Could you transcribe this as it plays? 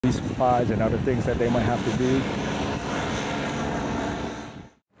Supplies and other things that they might have to do.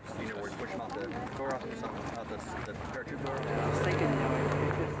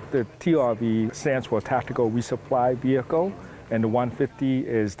 The TRV stands for Tactical Resupply Vehicle, and the 150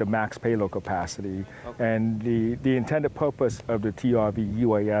 is the max payload capacity. Okay. And the intended purpose of the TRV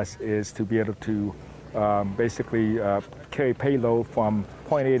UAS is to be able to basically carry payload from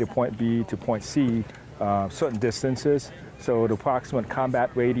point A to point B to point C, certain distances. So the approximate combat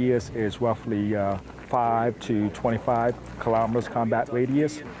radius is roughly 5 to 25 kilometers combat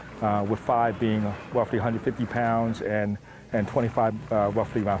radius, with 5 being roughly 150 pounds and 25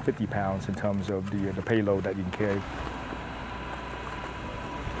 roughly around 50 pounds in terms of the payload that you can carry.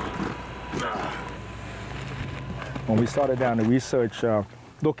 When we started down the research,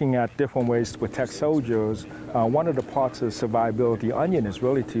 looking at different ways to protect soldiers, one of the parts of the survivability onion is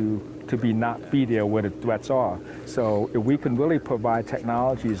really to not be there where the threats are. So if we can really provide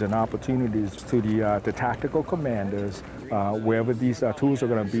technologies and opportunities to the tactical commanders, wherever these tools are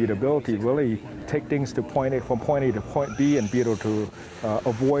going to be, the ability to really take things to from point A to point B and be able to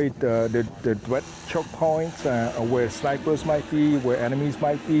avoid the threat choke points, where snipers might be, where enemies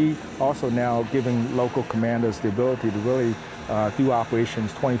might be. Also now giving local commanders the ability to really do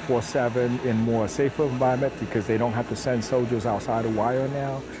operations 24/7 in more safer environment, because they don't have to send soldiers outside the wire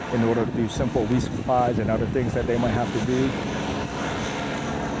now in order to do simple resupplies and other things that they might have to do.